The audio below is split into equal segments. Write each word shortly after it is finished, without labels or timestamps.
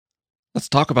Let's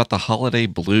talk about the holiday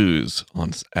blues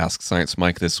on Ask Science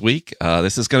Mike this week.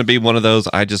 This is going to be one of those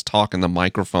I just talk in the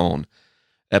microphone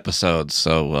episodes,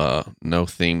 so no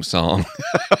theme song,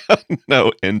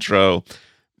 no intro.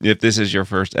 If this is your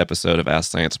first episode of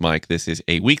Ask Science Mike, this is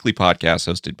a weekly podcast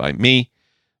hosted by me,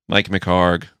 Mike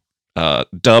McHargue,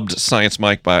 dubbed Science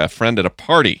Mike by a friend at a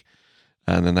party,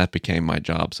 and then that became my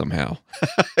job somehow.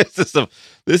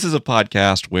 this is a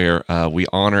podcast where we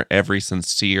honor every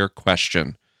sincere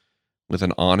question with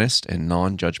an honest and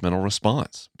non-judgmental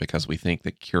response, because we think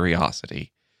that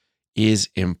curiosity is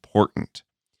important.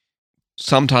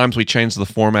 Sometimes we change the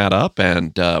format up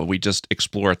and we just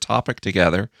explore a topic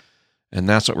together, and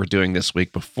that's what we're doing this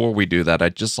week. Before we do that,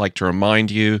 I'd just like to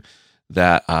remind you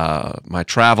that my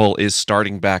travel is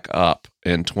starting back up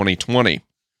in 2020,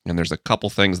 and there's a couple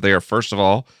things there. First of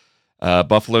all,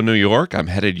 Buffalo, New York, I'm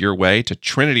headed your way to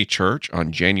Trinity Church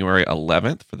on January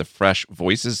 11th for the Fresh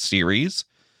Voices series.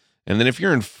 And then if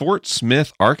you're in Fort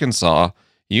Smith, Arkansas,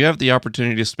 you have the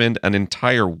opportunity to spend an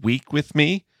entire week with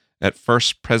me at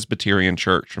First Presbyterian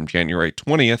Church from January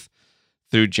 20th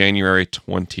through January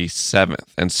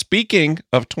 27th. And speaking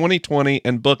of 2020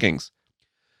 and bookings,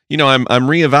 I'm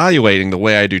reevaluating the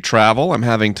way I do travel. I'm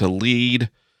having to lead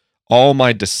all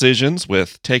my decisions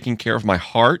with taking care of my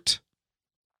heart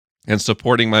and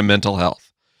supporting my mental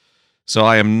health. So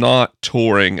I am not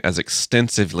touring as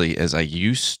extensively as I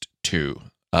used to.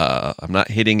 I'm not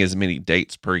hitting as many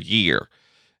dates per year,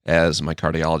 as my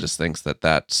cardiologist thinks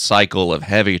that cycle of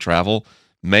heavy travel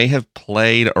may have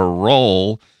played a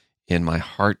role in my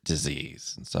heart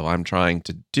disease. And so I'm trying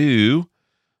to do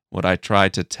what I try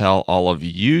to tell all of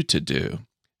you to do,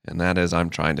 and that is I'm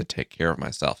trying to take care of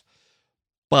myself.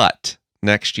 But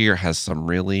next year has some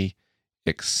really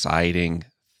exciting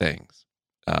things.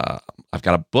 I've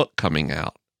got a book coming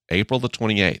out April the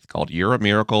 28th called You're a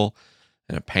Miracle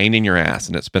and a Pain in Your Ass.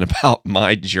 And it's been about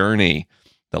my journey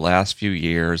the last few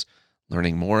years,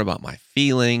 learning more about my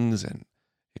feelings and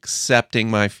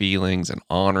accepting my feelings and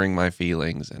honoring my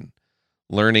feelings and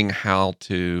learning how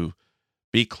to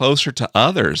be closer to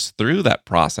others through that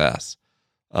process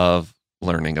of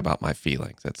learning about my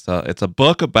feelings. It's a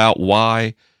book about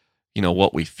why,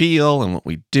 what we feel and what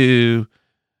we do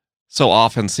so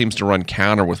often seems to run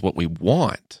counter with what we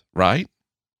want, right?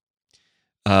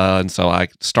 And so I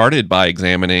started by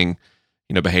examining,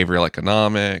 behavioral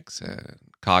economics and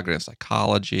cognitive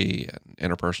psychology and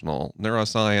interpersonal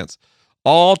neuroscience,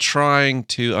 all trying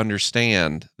to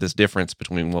understand this difference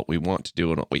between what we want to do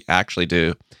and what we actually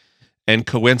do. And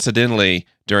coincidentally,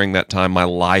 during that time, my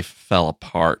life fell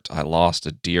apart. I lost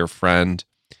a dear friend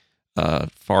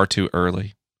far too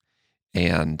early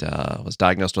and was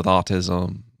diagnosed with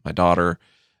autism. My daughter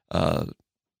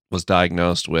was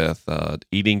diagnosed with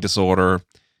eating disorder.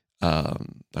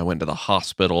 I went to the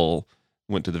hospital,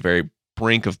 went to the very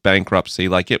brink of bankruptcy.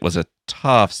 Like, it was a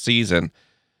tough season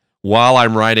while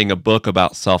I'm writing a book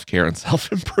about self-care and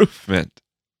self-improvement.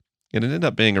 And it ended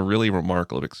up being a really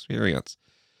remarkable experience.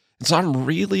 And so I'm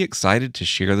really excited to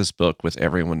share this book with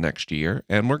everyone next year.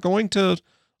 And we're going to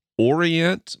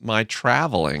orient my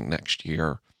traveling next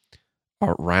year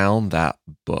around that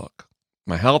book.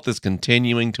 My health is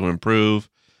continuing to improve,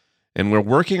 and we're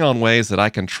working on ways that I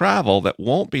can travel that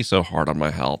won't be so hard on my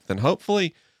health and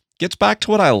hopefully gets back to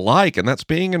what I like, and that's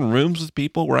being in rooms with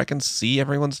people where I can see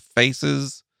everyone's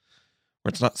faces, where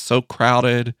it's not so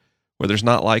crowded, where there's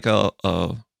not like a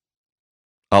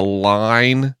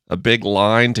line, a big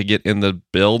line to get in the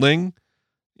building.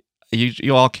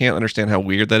 You all can't understand how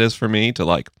weird that is for me to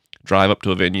like drive up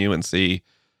to a venue and see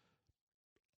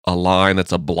a line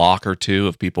that's a block or two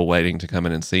of people waiting to come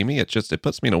in and see me. It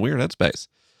puts me in a weird headspace.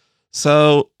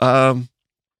 So,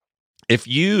 if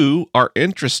you are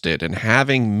interested in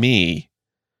having me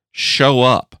show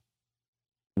up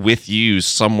with you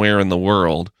somewhere in the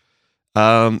world,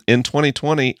 in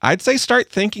 2020, I'd say start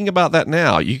thinking about that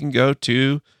now. You can go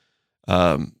to,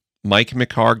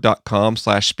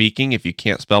 MikeMcHargue.com/speaking. If you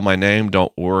can't spell my name,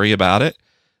 don't worry about it.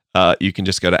 You can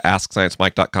just go to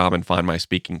AskScienceMike.com and find my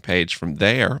speaking page from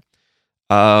there.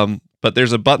 But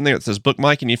there's a button there that says Book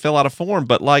Mike, and you fill out a form.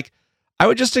 But I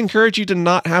would just encourage you to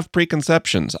not have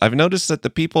preconceptions. I've noticed that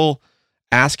the people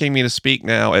asking me to speak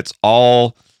now, it's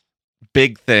all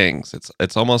big things.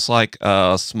 It's almost like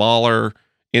smaller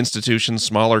institutions,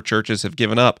 smaller churches have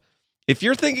given up. If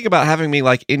you're thinking about having me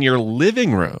in your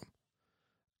living room,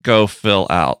 go fill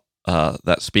out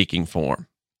that speaking form.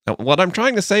 Now, what I'm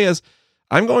trying to say is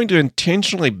I'm going to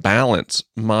intentionally balance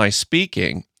my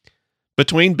speaking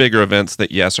between bigger events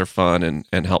that, yes, are fun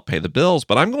and help pay the bills,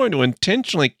 but I'm going to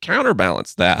intentionally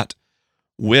counterbalance that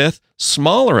with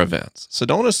smaller events. So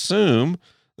don't assume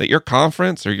that your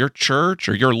conference or your church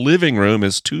or your living room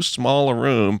is too small a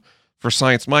room for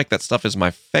Science Mike. That stuff is my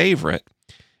favorite.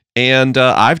 And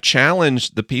I've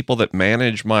challenged the people that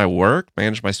manage my work,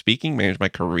 manage my speaking, manage my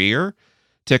career,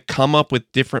 to come up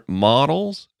with different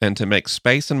models and to make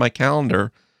space in my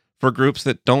calendar for groups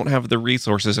that don't have the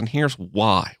resources. And here's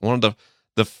why. One of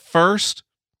the first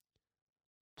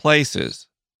places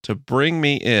to bring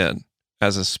me in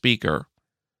as a speaker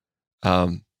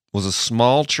was a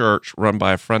small church run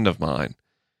by a friend of mine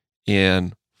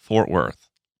in Fort Worth.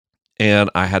 And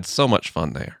I had so much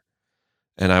fun there.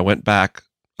 And I went back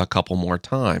a couple more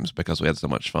times because we had so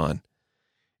much fun.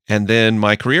 And then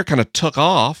my career kind of took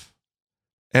off,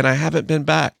 and I haven't been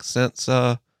back since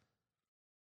I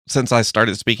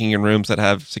started speaking in rooms that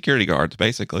have security guards,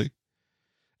 basically.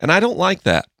 And I don't like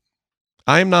that.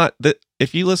 I'm not that.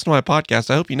 If you listen to my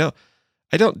podcast, I hope you know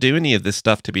I don't do any of this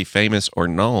stuff to be famous or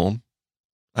known.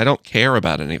 I don't care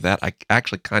about any of that. I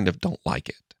actually kind of don't like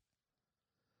it.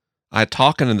 I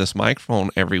talk into this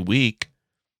microphone every week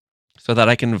so that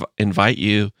I can invite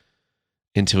you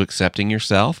into accepting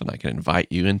yourself, and I can invite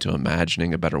you into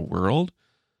imagining a better world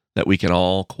that we can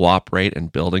all cooperate in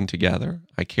building together.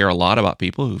 I care a lot about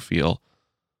people who feel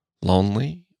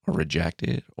lonely or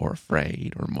rejected or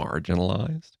afraid or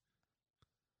marginalized.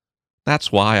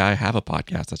 That's why I have a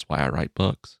podcast. That's why I write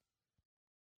books.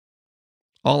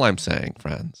 All I'm saying,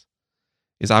 friends,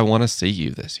 is I want to see you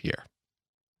this year.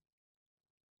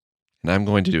 And I'm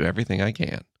going to do everything I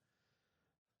can,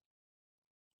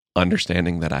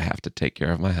 understanding that I have to take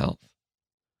care of my health.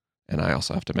 And I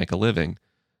also have to make a living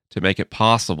to make it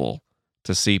possible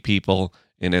to see people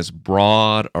in as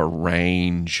broad a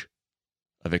range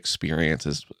of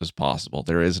experiences as possible.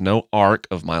 There is no arc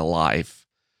of my life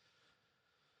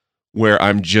where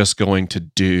I'm just going to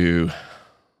do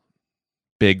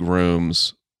big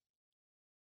rooms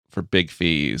for big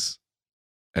fees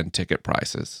and ticket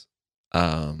prices.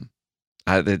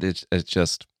 It's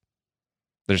just,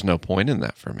 there's no point in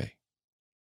that for me.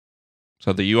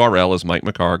 So the URL is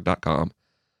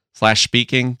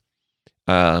mikemcharg.com/speaking.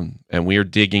 And we are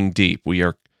digging deep. We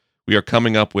are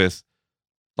coming up with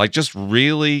like just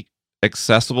really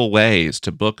accessible ways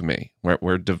to book me.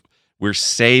 We're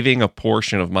saving a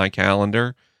portion of my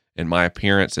calendar and my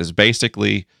appearances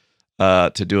basically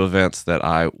to do events that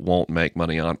I won't make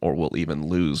money on or will even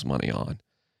lose money on,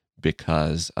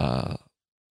 because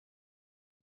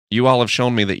you all have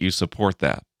shown me that you support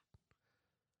that.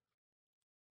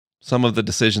 Some of the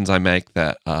decisions I make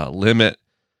that limit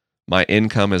my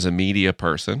income as a media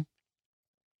person,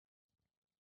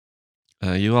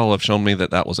 you all have shown me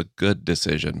that that was a good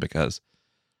decision, because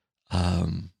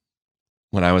when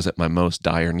I was at my most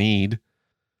dire need,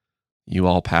 you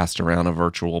all passed around a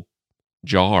virtual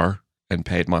jar and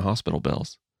paid my hospital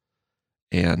bills.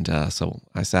 And so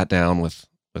I sat down with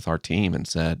our team and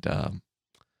said,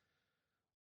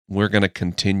 we're going to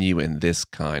continue in this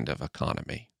kind of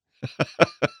economy.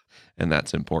 And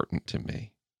that's important to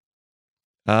me.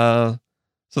 So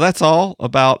that's all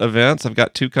about events. I've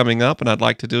got 2 coming up, and I'd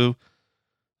like to do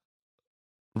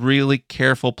really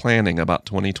careful planning about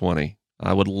 2020.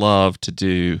 I would love to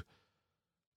do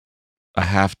a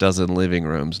half dozen living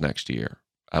rooms next year.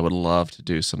 I would love to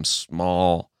do some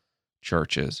small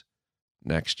churches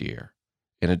next year.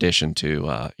 In addition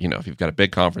to, if you've got a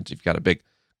big conference, you've got a big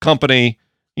company,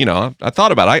 I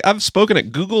thought about it. I've spoken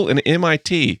at Google and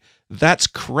MIT. That's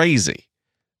crazy.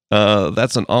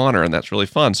 That's an honor, and that's really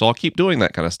fun. So I'll keep doing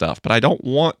that kind of stuff, but I don't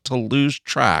want to lose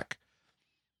track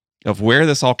of where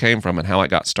this all came from and how it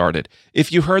got started.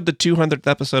 If you heard the 200th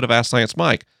episode of Ask Science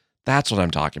Mike, that's what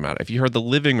I'm talking about. If you heard the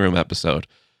living room episode,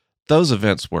 those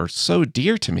events were so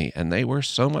dear to me, and they were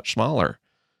so much smaller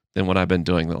than what I've been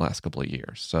doing the last couple of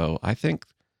years. So I think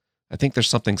there's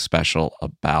something special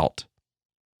about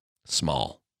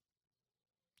small.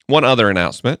 One other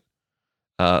announcement.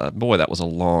 Boy, that was a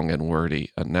long and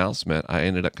wordy announcement. I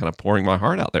ended up kind of pouring my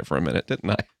heart out there for a minute,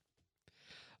 didn't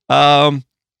I?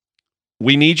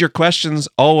 We need your questions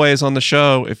always on the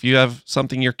show. If you have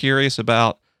something you're curious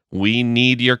about, we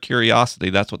need your curiosity.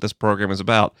 That's what this program is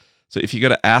about. So if you go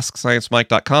to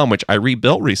AskScienceMike.com, which I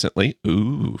rebuilt recently,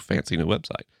 ooh, fancy new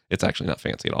website. It's actually not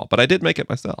fancy at all, but I did make it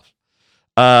myself.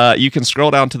 You can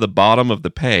scroll down to the bottom of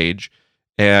the page,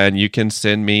 and you can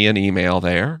send me an email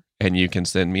there, and you can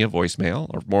send me a voicemail,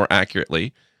 or more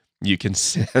accurately, you can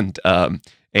send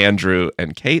Andrew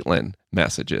and Caitlin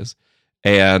messages.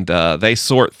 And they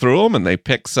sort through them, and they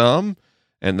pick some,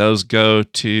 and those go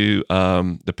to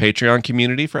the Patreon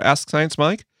community for Ask Science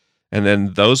Mike. And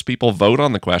then those people vote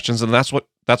on the questions, and that's what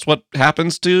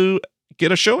happens to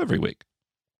get a show every week.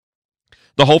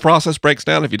 The whole process breaks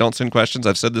down if you don't send questions.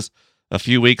 I've said this a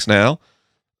few weeks now.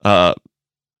 Uh,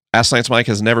 Ask Science Mike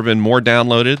has never been more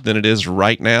downloaded than it is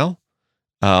right now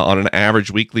on an average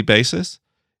weekly basis.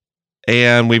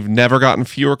 And we've never gotten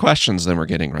fewer questions than we're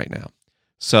getting right now.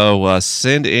 So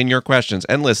send in your questions.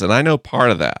 And listen, I know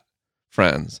part of that,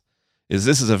 friends, is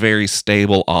this is a very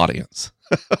stable audience.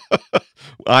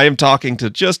 I am talking to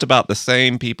just about the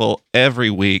same people every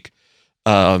week.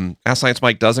 Ask Science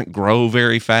Mike doesn't grow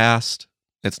very fast.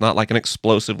 It's not like an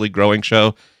explosively growing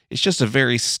show. It's just a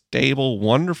very stable,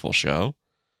 wonderful show.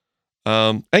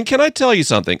 And can I tell you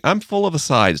something? I'm full of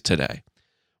asides today.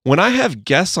 When I have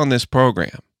guests on this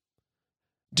program,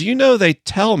 do you know they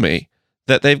tell me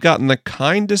that they've gotten the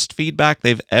kindest feedback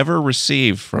they've ever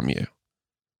received from you?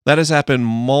 That has happened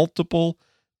multiple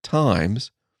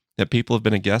times that people have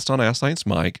been a guest on Ask Science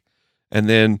Mike and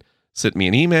then sent me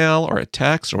an email or a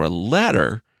text or a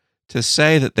letter to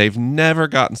say that they've never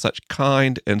gotten such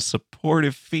kind and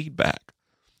supportive feedback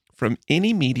from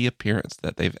any media appearance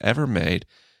that they've ever made.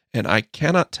 And I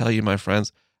cannot tell you, my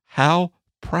friends, how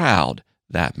proud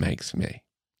that makes me.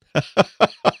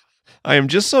 I am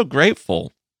just so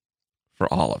grateful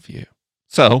for all of you.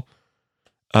 So,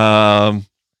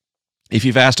 if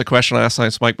you've asked a question on Ask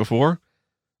Science Mike before,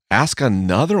 ask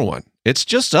another one. It's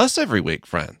just us every week,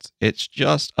 friends. It's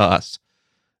just us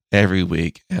every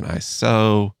week, and I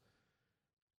so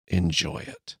enjoy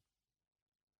it.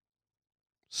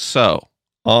 So,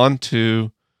 on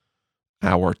to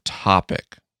our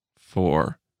topic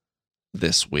for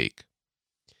this week.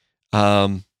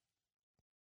 Because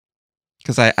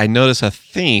I notice a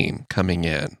theme coming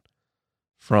in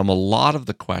from a lot of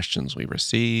the questions we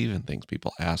receive and things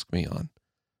people ask me on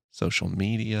social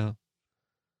media.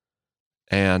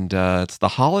 And it's the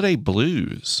holiday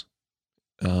blues.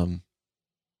 You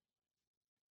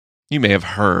may have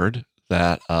heard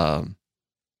that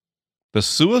the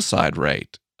suicide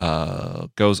rate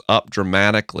goes up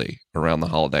dramatically around the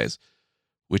holidays,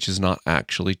 which is not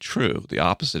actually true. The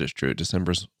opposite is true.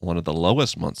 December's one of the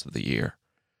lowest months of the year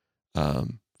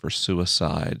for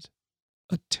suicide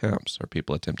attempts or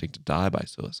people attempting to die by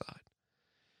suicide.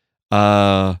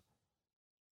 But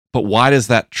why does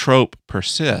that trope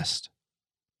persist?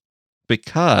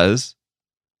 Because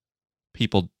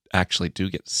people actually do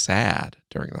get sad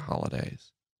during the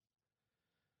holidays.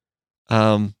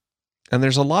 And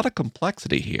there's a lot of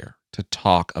complexity here to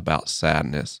talk about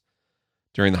sadness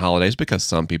during the holidays because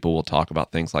some people will talk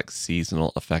about things like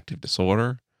seasonal affective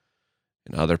disorder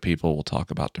and other people will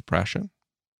talk about depression.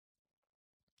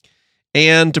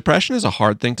 And depression is a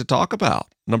hard thing to talk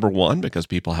about. Number one, because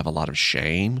people have a lot of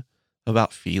shame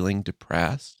about feeling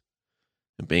depressed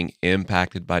and being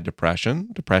impacted by depression.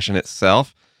 Depression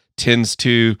itself tends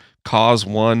to cause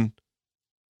one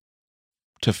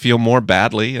to feel more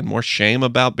badly and more shame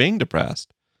about being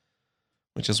depressed,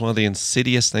 which is one of the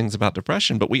insidious things about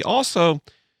depression. But we also,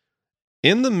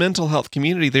 in the mental health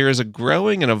community, there is a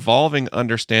growing and evolving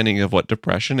understanding of what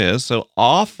depression is. So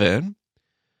often,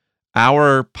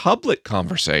 our public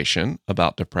conversation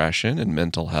about depression and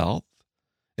mental health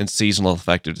and seasonal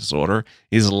affective disorder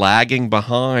is lagging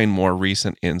behind more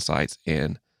recent insights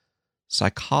in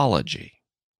psychology.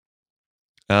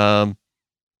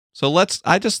 So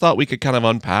I just thought we could kind of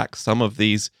unpack some of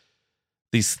these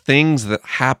things that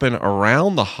happen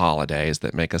around the holidays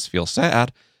that make us feel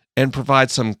sad and provide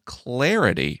some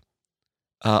clarity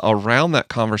around that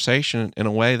conversation in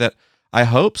a way that I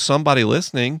hope somebody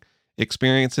listening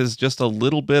experiences just a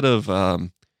little bit of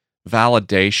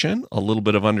validation, a little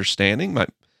bit of understanding.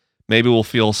 Maybe we'll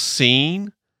feel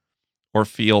seen or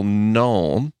feel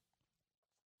known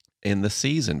in the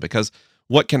season, because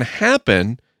what can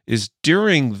happen is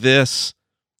during this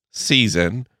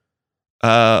season,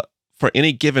 for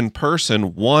any given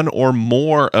person, one or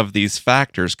more of these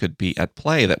factors could be at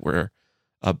play that we're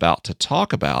about to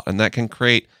talk about. And that can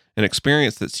create an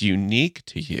experience that's unique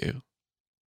to you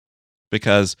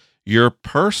because your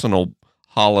personal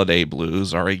holiday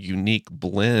blues are a unique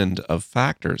blend of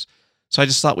factors. So I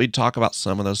just thought we'd talk about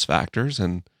some of those factors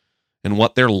and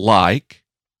what they're like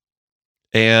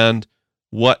and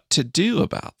what to do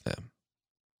about them.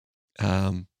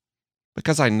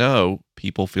 Because I know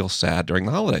people feel sad during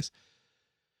the holidays.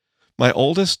 My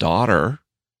oldest daughter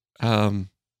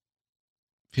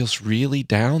feels really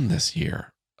down this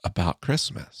year about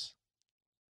Christmas.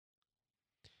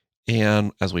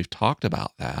 And as we've talked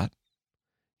about that,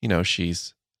 she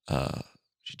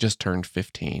just turned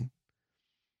 15.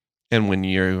 And when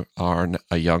you are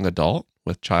a young adult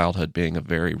with childhood being a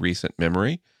very recent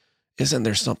memory, isn't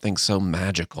there something so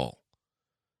magical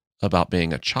about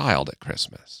being a child at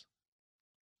Christmas?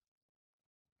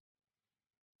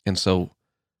 And so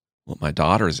what my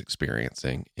daughter is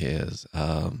experiencing is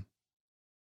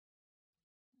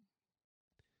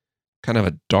kind of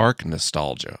a dark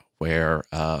nostalgia where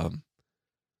the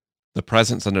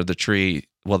presents under the tree,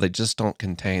 well, they just don't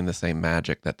contain the same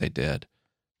magic that they did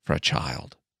for a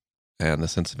child. And the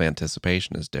sense of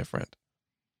anticipation is different.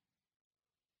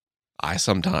 I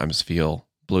sometimes feel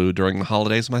blue during the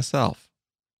holidays myself.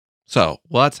 So,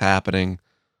 what's happening?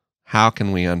 How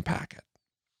can we unpack it?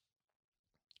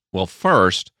 Well,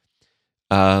 first,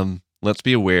 let's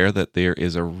be aware that there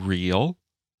is a real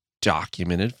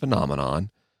documented phenomenon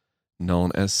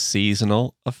known as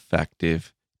seasonal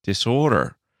affective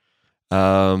disorder.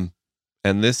 And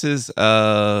this is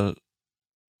a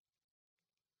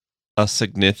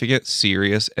significant,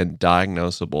 serious, and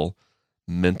diagnosable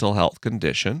mental health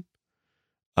condition.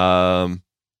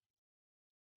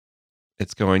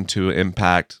 It's going to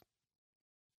impact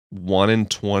 1 in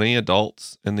 20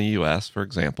 adults in the U.S., for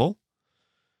example.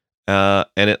 And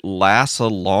it lasts a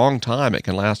long time. It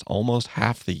can last almost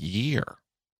half the year.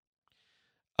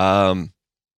 Most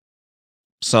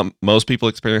people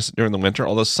experience it during the winter,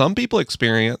 although some people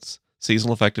experience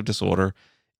seasonal affective disorder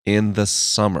in the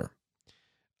summer.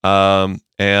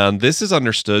 And this is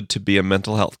understood to be a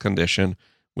mental health condition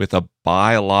with a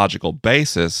biological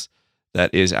basis,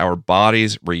 that is our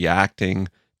bodies reacting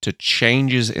to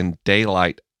changes in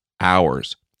daylight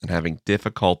hours and having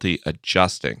difficulty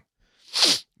adjusting,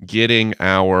 getting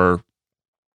our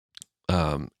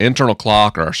internal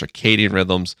clock or our circadian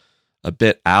rhythms a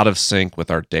bit out of sync with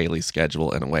our daily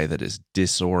schedule in a way that is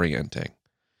disorienting.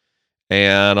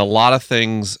 And a lot of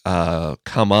things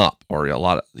come up, or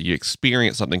you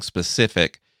experience something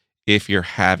specific if you're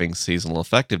having seasonal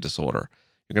affective disorder.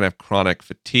 You're going to have chronic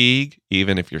fatigue,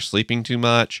 even if you're sleeping too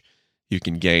much. You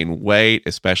can gain weight,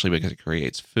 especially because it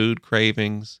creates food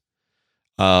cravings.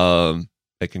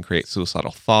 It can create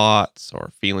suicidal thoughts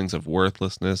or feelings of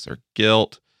worthlessness or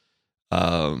guilt.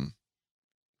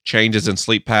 Changes in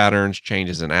sleep patterns,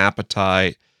 changes in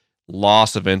appetite,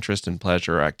 loss of interest in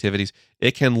pleasure or activities.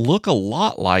 It can look a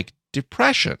lot like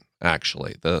depression,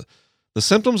 actually. The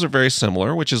symptoms are very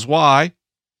similar, which is why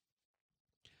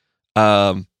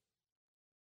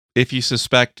if you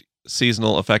suspect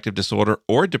seasonal affective disorder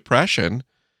or depression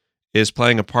is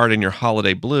playing a part in your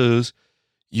holiday blues,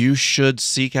 you should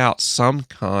seek out some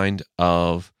kind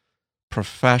of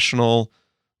professional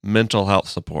mental health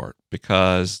support,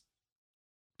 because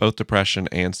both depression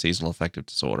and seasonal affective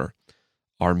disorder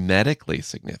are medically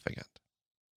significant.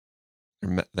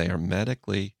 They are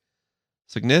medically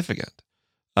significant.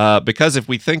 Because if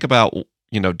we think about,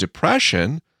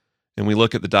 depression, and we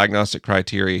look at the diagnostic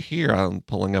criteria here, I'm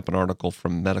pulling up an article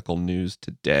from Medical News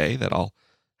Today that I'll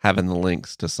have in the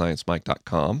links to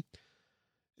sciencemike.com.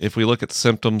 If we look at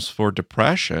symptoms for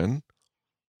depression,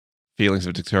 feelings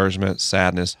of discouragement,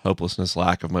 sadness, hopelessness,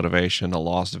 lack of motivation, a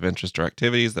loss of interest or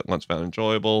activities that once found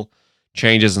enjoyable,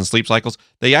 changes in sleep cycles,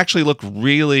 they actually look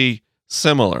really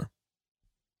similar.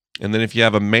 And then if you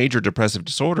have a major depressive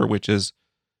disorder, which is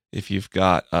if you've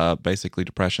got basically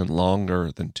depression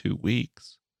longer than 2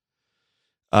 weeks,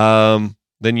 then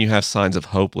you have signs of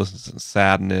hopelessness and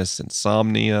sadness,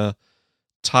 insomnia,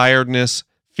 tiredness,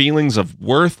 feelings of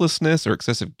worthlessness or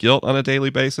excessive guilt on a daily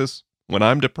basis. When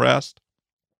I'm depressed,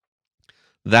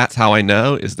 that's how I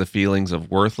know, is the feelings of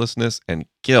worthlessness and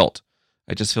guilt.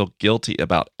 I just feel guilty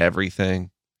about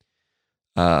everything.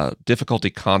 Difficulty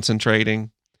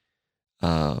concentrating.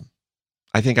 I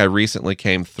think I recently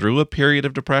came through a period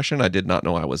of depression I did not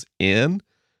know I was in.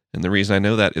 And the reason I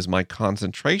know that is my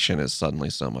concentration is suddenly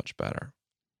so much better.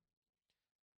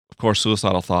 Of course,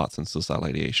 suicidal thoughts and suicidal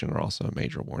ideation are also a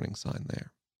major warning sign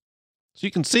there. So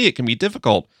you can see it can be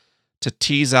difficult to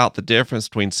tease out the difference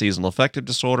between seasonal affective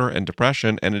disorder and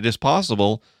depression. And it is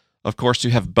possible, of course, to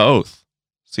have both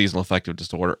seasonal affective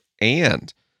disorder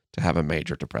and to have a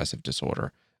major depressive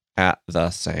disorder at the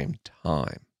same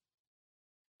time.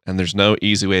 And there's no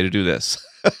easy way to do this.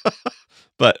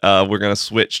 But we're going to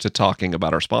switch to talking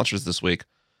about our sponsors this week,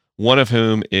 one of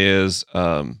whom is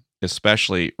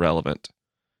especially relevant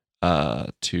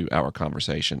to our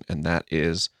conversation, and that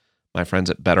is my friends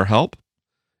at BetterHelp.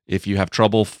 If you have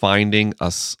trouble finding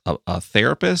a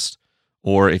therapist,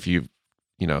 or if you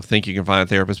think you can find a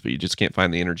therapist but you just can't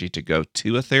find the energy to go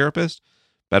to a therapist,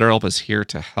 BetterHelp is here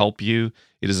to help you.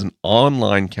 It is an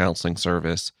online counseling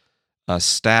service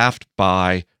staffed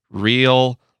by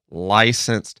real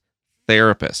licensed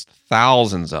therapists,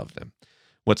 thousands of them.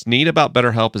 What's neat about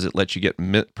BetterHelp is it lets you get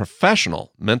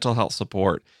professional mental health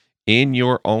support in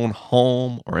your own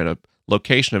home or in a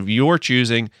location of your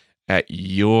choosing at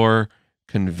your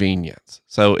convenience.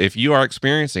 So if you are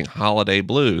experiencing holiday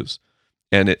blues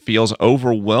and it feels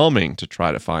overwhelming to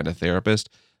try to find a therapist,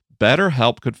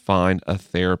 BetterHelp could find a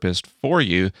therapist for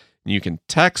you. And you can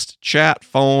text, chat,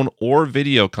 phone, or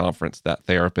video conference that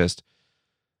therapist,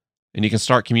 and you can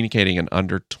start communicating in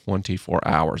under 24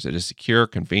 hours. It is secure,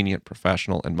 convenient,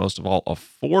 professional, and most of all,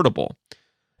 affordable,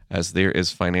 as there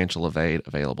is financial aid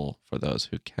available for those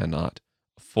who cannot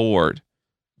afford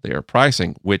their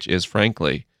pricing, which is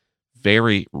frankly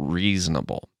very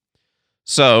reasonable.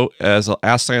 So, as an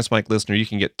Ask Science Mike listener, you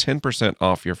can get 10%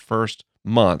 off your first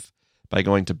month by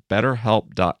going to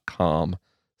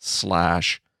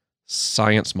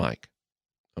betterhelp.com/sciencemike.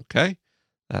 Okay?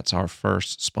 That's our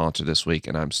first sponsor this week,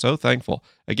 and I'm so thankful.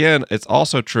 Again, it's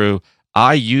also true,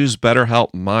 I use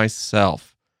BetterHelp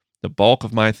myself. The bulk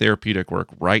of my therapeutic work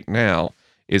right now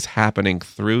is happening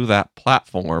through that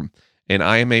platform, and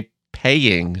I am a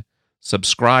paying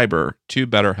subscriber to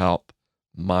BetterHelp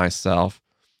myself.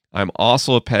 I'm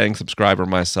also a paying subscriber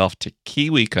myself to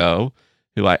KiwiCo,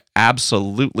 who I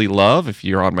absolutely love. If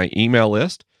you're on my email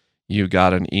list, you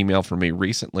got an email from me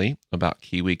recently about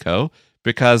KiwiCo,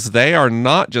 because they are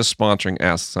not just sponsoring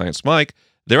Ask Science Mike,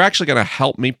 they're actually going to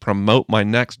help me promote my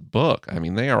next book. I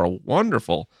mean, they are a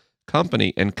wonderful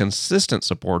company and consistent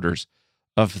supporters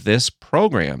of this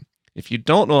program. If you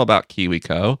don't know about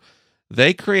KiwiCo,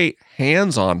 they create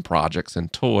hands-on projects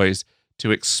and toys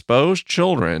to expose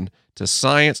children to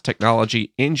science,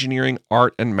 technology, engineering,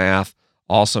 art, and math,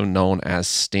 also known as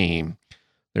STEAM.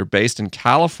 They're based in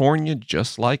California,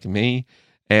 just like me,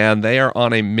 and they are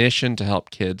on a mission to help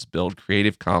kids build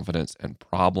creative confidence and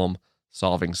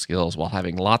problem-solving skills while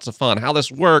having lots of fun. How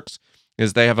this works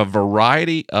is they have a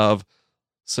variety of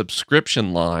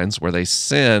subscription lines where they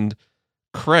send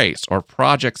crates or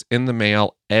projects in the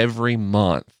mail every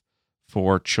month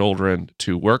for children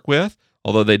to work with.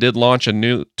 Although they did launch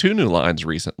two new lines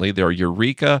recently. They're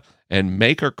Eureka and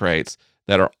Maker Crates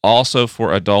that are also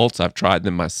for adults. I've tried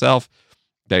them myself.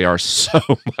 They are so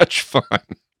much fun.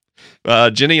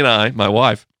 Jenny and I, my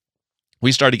wife,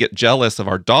 we started to get jealous of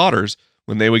our daughters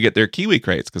when they would get their Kiwi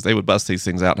Crates, because they would bust these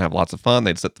things out and have lots of fun.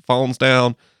 They'd set the phones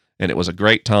down, and it was a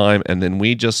great time. And then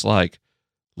we just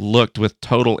looked with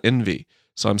total envy.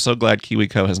 So I'm so glad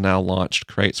KiwiCo has now launched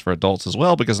crates for adults as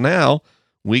well, because now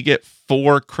we get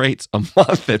 4 crates a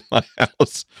month in my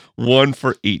house, 1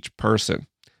 for each person.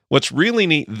 What's really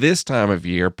neat this time of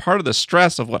year, part of the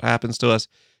stress of what happens to us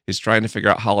is trying to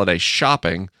figure out holiday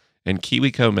shopping, and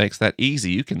KiwiCo makes that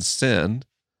easy. You can send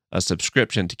a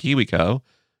subscription to KiwiCo.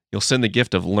 You'll send the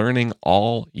gift of learning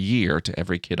all year to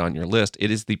every kid on your list.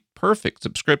 It is the perfect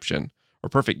subscription or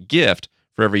perfect gift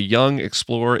for every young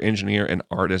explorer, engineer, and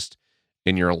artist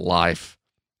in your life.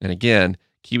 And again,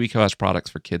 KiwiCo has products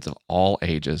for kids of all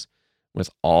ages with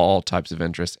all types of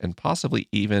interests, and possibly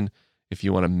even if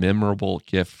you want a memorable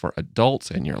gift for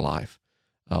adults in your life,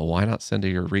 why not send a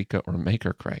Eureka or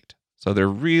Maker Crate? So they're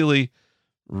really,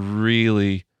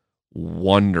 really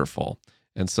wonderful.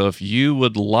 And so if you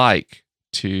would like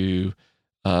to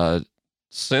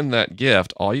send that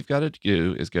gift, all you've got to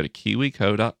do is go to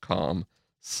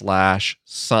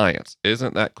kiwico.com/science.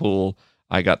 Isn't that cool?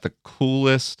 I got the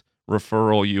coolest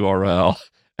referral URL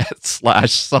at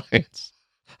 /science.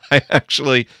 I'm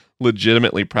actually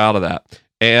legitimately proud of that.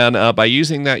 And by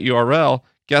using that URL,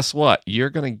 guess what? You're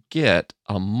going to get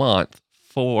a month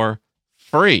for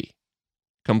free,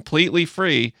 completely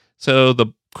free. So the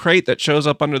crate that shows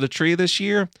up under the tree this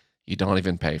year, you don't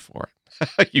even pay for it.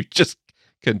 You just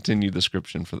continue the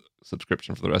subscription for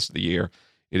the rest of the year.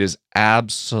 It is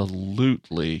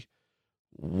absolutely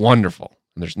wonderful.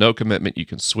 And there's no commitment. You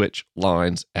can switch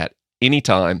lines at any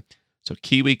time. So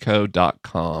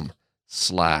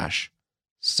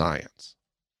kiwico.com/science.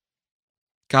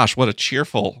 Gosh, what a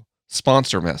cheerful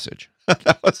sponsor message.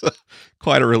 That was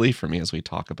quite a relief for me as we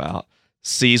talk about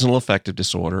seasonal affective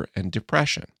disorder and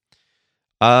depression.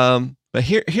 But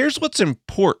here's what's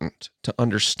important to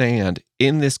understand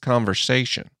in this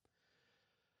conversation.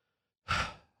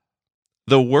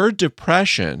 The word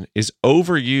depression is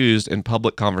overused in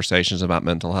public conversations about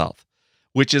mental health,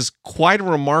 which is quite a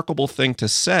remarkable thing to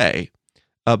say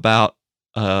about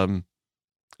a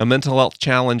mental health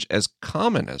challenge as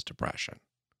common as depression.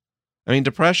 I mean,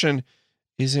 depression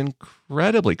is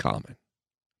incredibly common.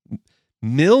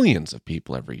 Millions of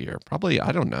people every year, probably,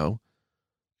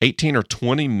 18 or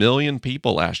 20 million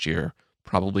people last year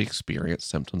probably experienced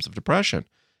symptoms of depression.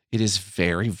 It is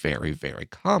very, very, very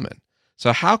common.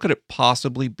 So how could it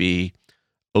possibly be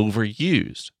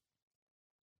overused?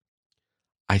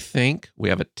 I think we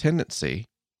have a tendency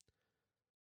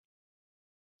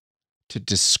to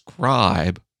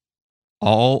describe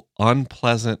all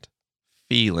unpleasant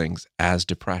feelings as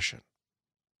depression.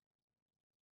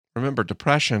 Remember,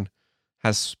 depression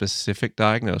has specific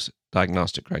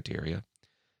diagnostic criteria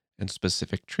and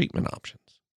specific treatment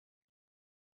options.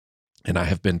 And I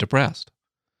have been depressed.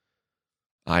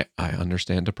 I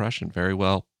understand depression very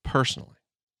well personally.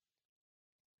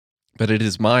 But it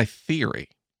is my theory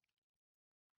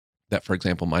that, for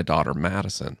example, my daughter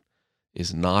Madison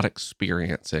is not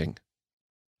experiencing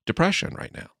depression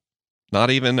right now, not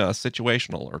even a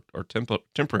situational or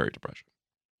temporary depression.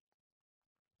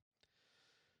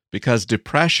 Because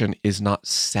depression is not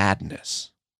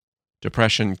sadness.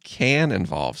 Depression can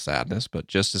involve sadness, but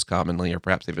just as commonly, or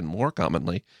perhaps even more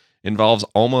commonly, involves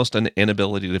almost an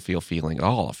inability to feel feeling at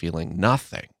all, feeling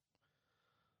nothing.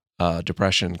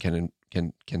 Depression can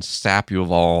sap you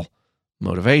of all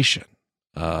motivation.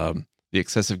 The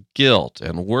excessive guilt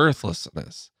and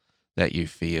worthlessness that you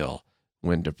feel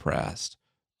when depressed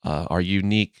are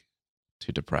unique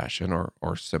to depression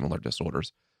or similar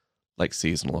disorders like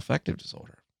seasonal affective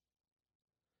disorder.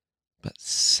 But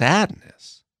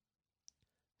sadness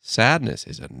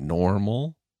is a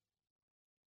normal,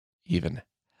 even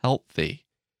healthy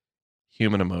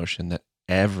human emotion that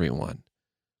everyone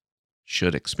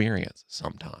should experience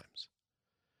sometimes.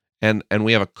 And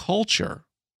we have a culture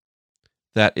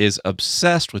that is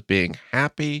obsessed with being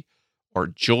happy or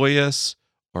joyous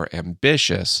or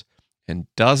ambitious and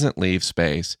doesn't leave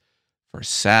space for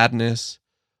sadness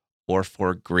or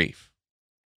for grief.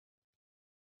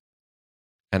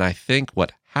 And I think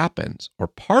what happens, or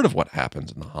part of what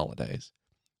happens in the holidays,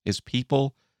 is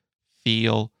people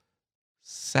feel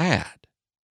sad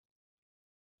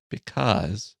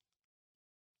because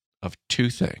of two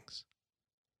things.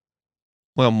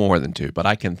 Well, more than two, but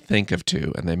I can think of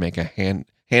two, and they make a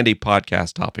handy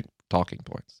podcast talking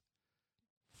points.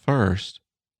 First,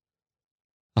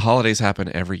 the holidays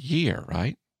happen every year,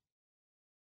 right?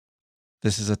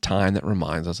 This is a time that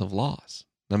reminds us of loss.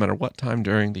 No matter what time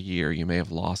during the year you may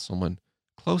have lost someone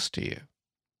close to you,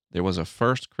 there was a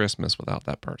first Christmas without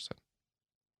that person.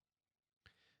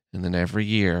 And then every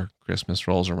year, Christmas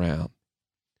rolls around,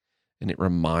 and it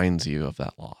reminds you of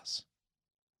that loss.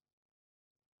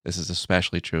 This is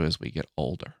especially true as we get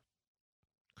older.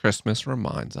 Christmas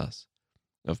reminds us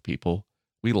of people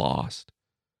we lost,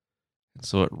 and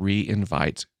so it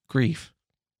re-invites grief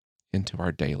into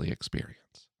our daily experience.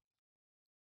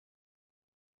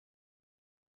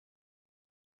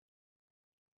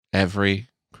 Every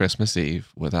Christmas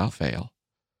Eve, without fail,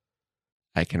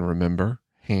 I can remember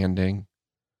handing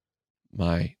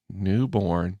my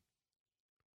newborn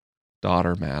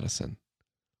daughter, Madison,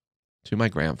 to my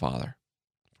grandfather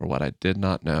for what I did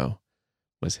not know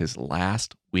was his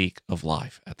last week of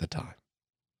life at the time.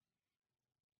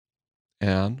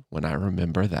 And when I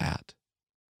remember that,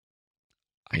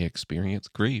 I experience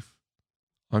grief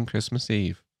on Christmas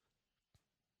Eve.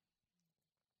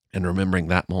 And remembering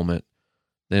that moment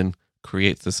then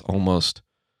creates this almost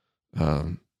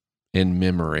in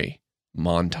memory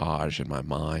montage in my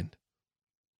mind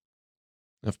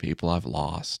of people I've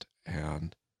lost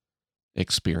and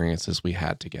experiences we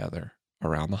had together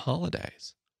around the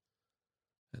holidays.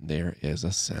 And there is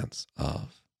a sense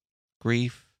of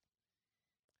grief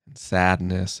and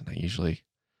sadness, and I usually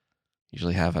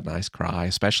have a nice cry,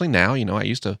 especially now. You know, I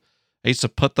used to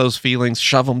put those feelings,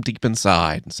 shove them deep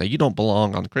inside and say, you don't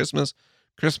belong on Christmas.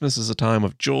 Christmas is a time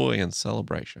of joy and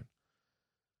celebration.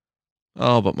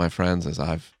 Oh, but my friends, as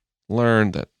I've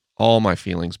learned that all my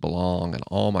feelings belong and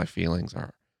all my feelings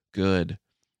are good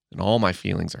and all my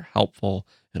feelings are helpful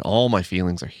and all my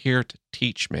feelings are here to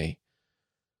teach me,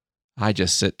 I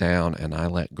just sit down and I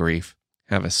let grief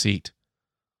have a seat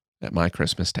at my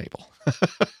Christmas table.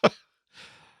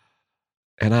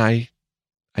 And I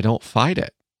don't fight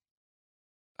it.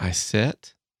 I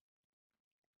sit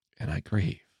and I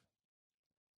grieve.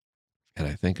 And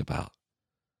I think about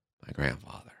my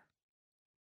grandfather.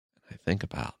 And I think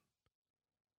about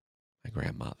my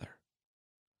grandmother.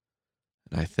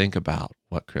 And I think about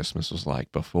what Christmas was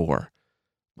like before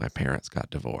my parents got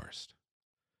divorced.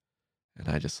 And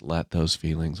I just let those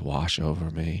feelings wash over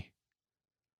me.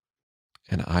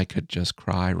 And I could just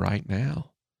cry right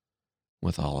now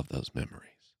with all of those memories.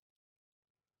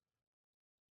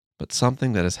 But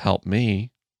something that has helped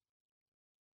me,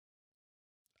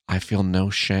 I feel no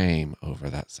shame over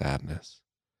that sadness,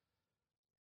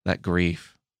 that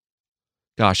grief.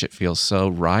 Gosh, it feels so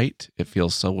right. It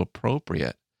feels so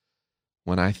appropriate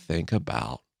when I think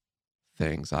about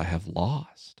things I have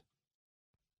lost.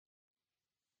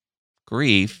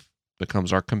 Grief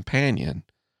becomes our companion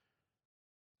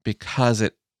because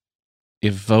it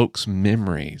evokes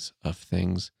memories of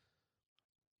things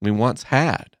we once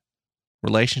had,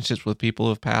 relationships with people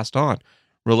who have passed on,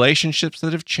 relationships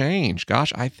that have changed.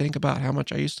 Gosh, I think about how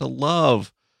much I used to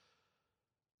love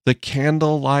the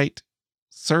candlelight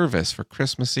service for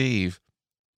Christmas Eve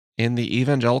in the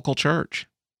evangelical church.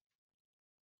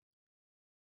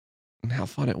 and how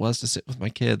fun it was to sit with my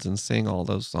kids and sing all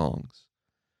those songs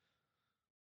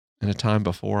in a time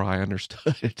before I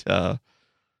understood,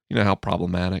 how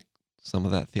problematic some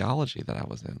of that theology that I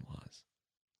was in was.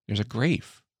 There's a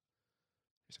grief.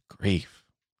 There's a grief.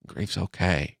 Grief's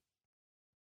okay.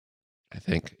 I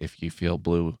think if you feel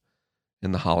blue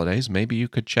in the holidays, maybe you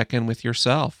could check in with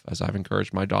yourself, as I've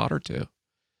encouraged my daughter to.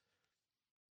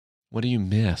 What do you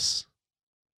miss?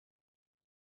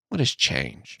 What has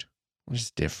changed? What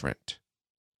is different?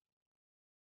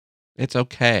 It's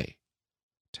okay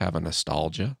to have a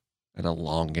nostalgia and a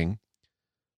longing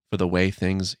for the way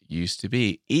things used to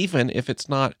be, even if it's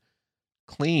not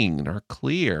clean or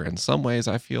clear. In some ways,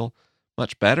 I feel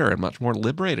much better and much more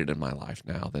liberated in my life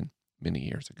now than many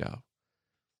years ago.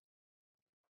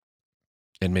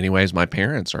 In many ways, my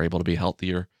parents are able to be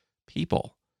healthier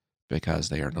people because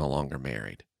they are no longer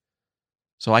married.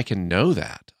 So I can know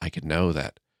that. I can know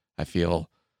that I feel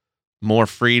more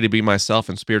free to be myself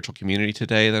in spiritual community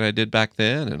today than I did back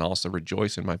then, and also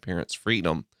rejoice in my parents'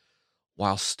 freedom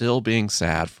while still being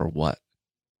sad for what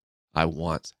I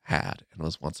once had and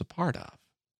was once a part of.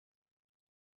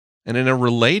 And in a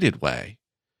related way,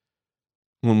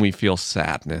 when we feel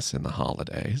sadness in the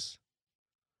holidays,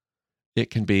 it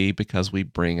can be because we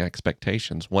bring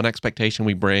expectations. One expectation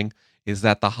we bring is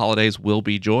that the holidays will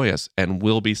be joyous and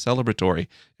will be celebratory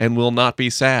and will not be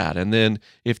sad. And then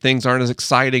if things aren't as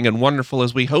exciting and wonderful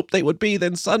as we hope they would be,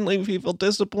 then suddenly we feel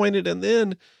disappointed and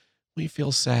then we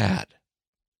feel sad.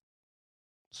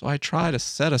 So I try to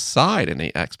set aside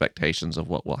any expectations of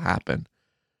what will happen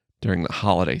during the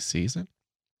holiday season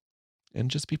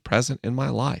and just be present in my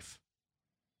life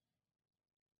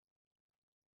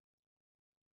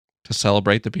to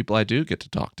celebrate the people I do get to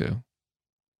talk to.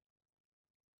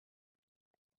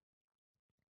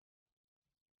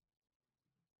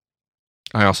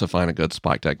 I also find a good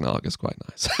spiked eggnog is quite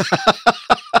nice.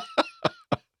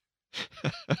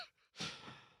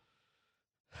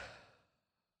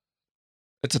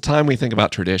 It's a time we think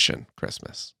about tradition,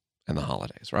 Christmas and the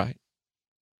holidays, right?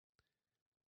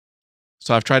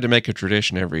 So I've tried to make a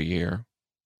tradition every year,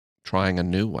 trying a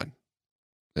new one.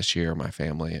 This year, my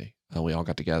family, we all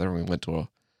got together and we went to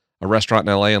a restaurant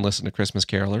in LA and listened to Christmas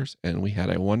carolers, and we had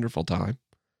a wonderful time.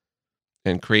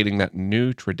 And creating that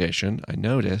new tradition, I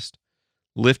noticed,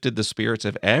 lifted the spirits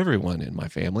of everyone in my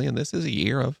family. And this is a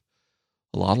year of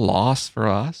a lot of loss for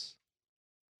us.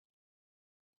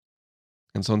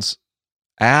 And so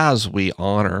as we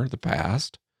honor the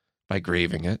past by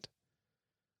grieving it,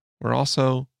 we're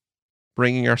also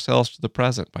bringing ourselves to the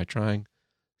present by trying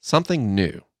something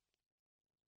new.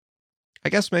 I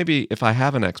guess maybe if I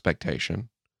have an expectation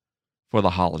for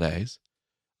the holidays,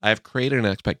 I have created an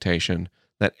expectation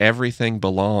that everything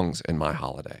belongs in my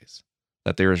holidays,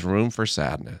 that there is room for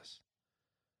sadness,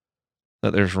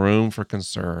 that there's room for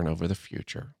concern over the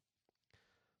future,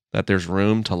 that there's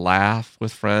room to laugh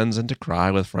with friends and to cry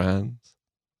with friends,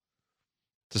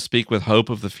 to speak with hope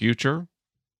of the future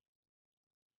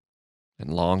and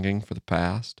longing for the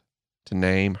past, to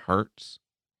name hurts.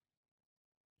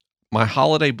 My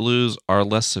holiday blues are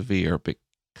less severe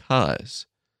because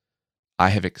I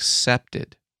have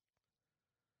accepted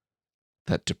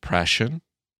that depression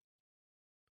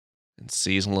and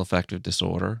seasonal affective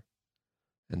disorder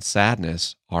and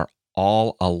sadness are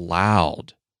all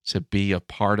allowed to be a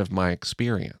part of my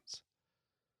experience.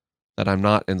 That I'm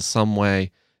not in some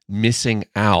way missing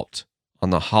out on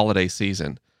the holiday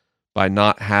season by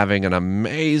not having an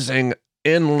amazing,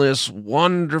 endless,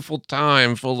 wonderful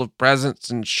time full of presents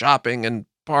and shopping and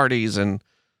parties and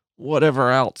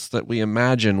whatever else that we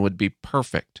imagine would be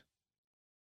perfect.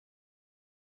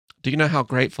 Do you know how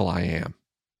grateful I am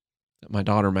that my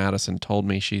daughter Madison told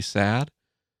me she's sad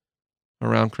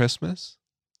around Christmas?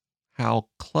 How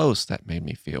close that made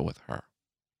me feel with her.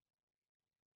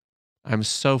 I'm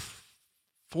so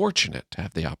fortunate to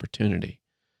have the opportunity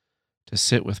to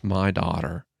sit with my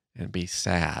daughter and be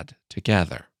sad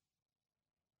together.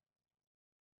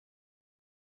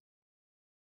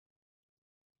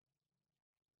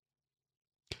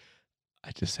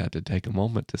 I just had to take a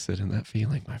moment to sit in that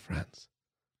feeling, my friends.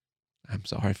 I'm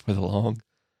sorry for the long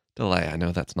delay. I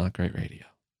know that's not great radio.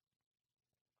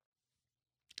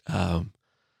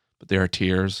 But there are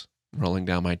tears rolling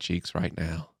down my cheeks right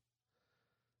now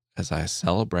as I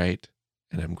celebrate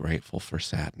and am grateful for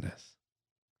sadness.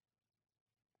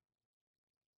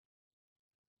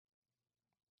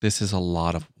 This is a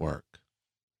lot of work.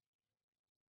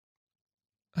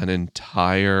 An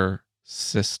entire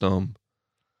system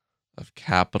of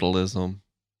capitalism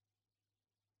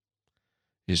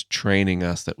is training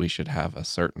us that we should have a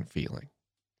certain feeling,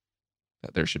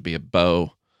 that there should be a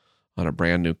bow on a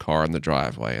brand new car in the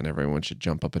driveway, and everyone should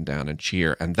jump up and down and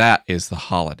cheer. And that is the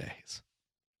holidays.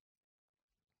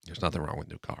 There's nothing wrong with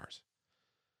new cars.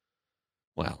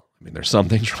 Well, I mean, there's some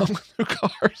things wrong with new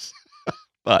cars,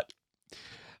 but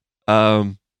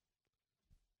I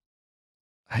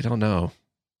don't know.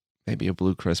 Maybe a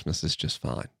blue Christmas is just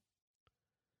fine.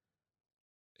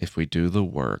 If we do the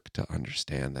work to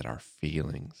understand that our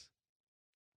feelings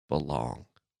belong.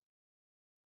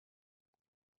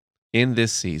 In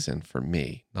this season, for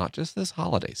me, not just this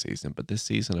holiday season, but this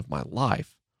season of my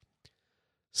life,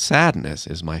 sadness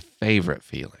is my favorite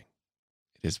feeling.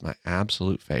 It is my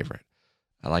absolute favorite.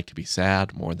 I like to be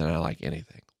sad more than I like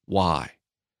anything. Why?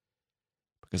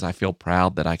 Because I feel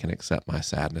proud that I can accept my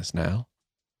sadness now.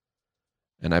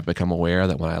 And I've become aware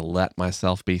that when I let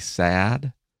myself be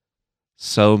sad,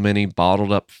 so many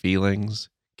bottled up feelings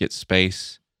get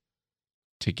space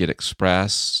to get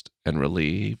expressed and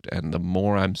relieved. And the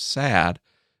more I'm sad,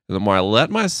 the more I let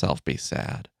myself be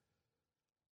sad,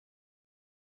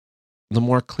 the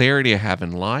more clarity I have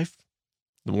in life,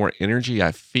 the more energy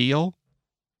I feel,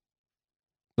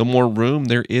 the more room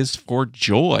there is for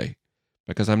joy,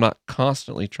 because I'm not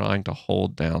constantly trying to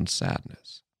hold down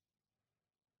sadness.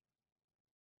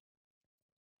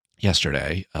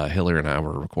 Yesterday, Hillary and I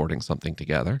were recording something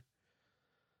together,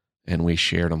 and we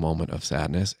shared a moment of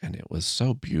sadness, and it was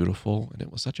so beautiful, and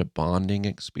it was such a bonding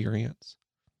experience.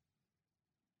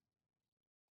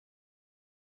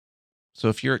 So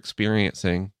if you're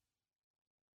experiencing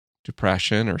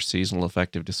depression or seasonal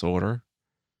affective disorder,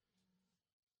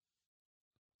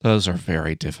 those are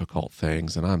very difficult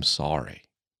things, and I'm sorry.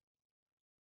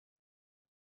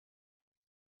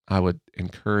 I would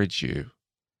encourage you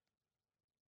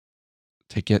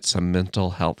to get some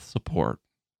mental health support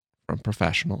from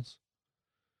professionals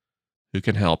who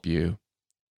can help you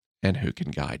and who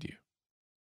can guide you.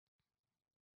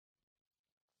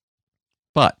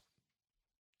 But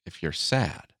if you're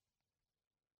sad,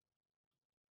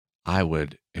 I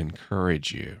would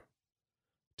encourage you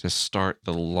to start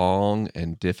the long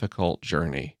and difficult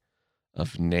journey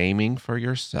of naming for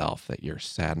yourself that your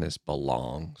sadness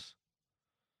belongs,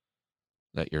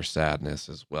 that your sadness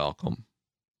is welcome,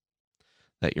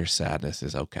 that your sadness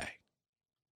is okay.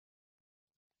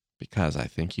 Because I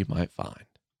think you might find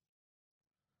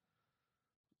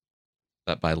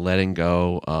that by letting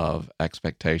go of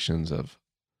expectations of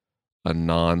a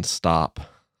nonstop,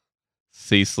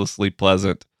 ceaselessly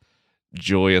pleasant,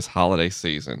 joyous holiday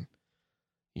season,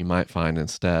 you might find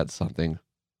instead something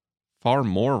far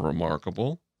more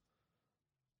remarkable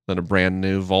than a brand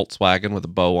new Volkswagen with a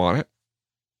bow on it.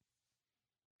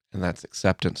 And that's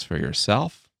acceptance for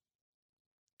yourself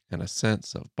and a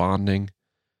sense of bonding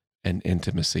and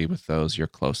intimacy with those you're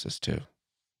closest to.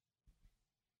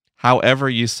 However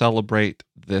you celebrate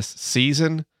this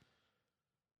season,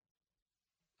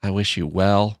 I wish you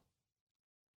well.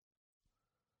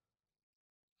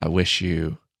 I wish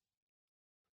you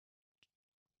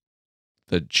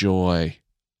the joy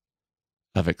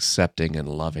of accepting and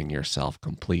loving yourself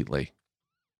completely.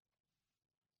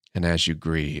 And as you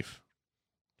grieve,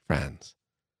 friends,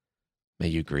 may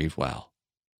you grieve well.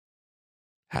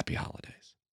 Happy holidays.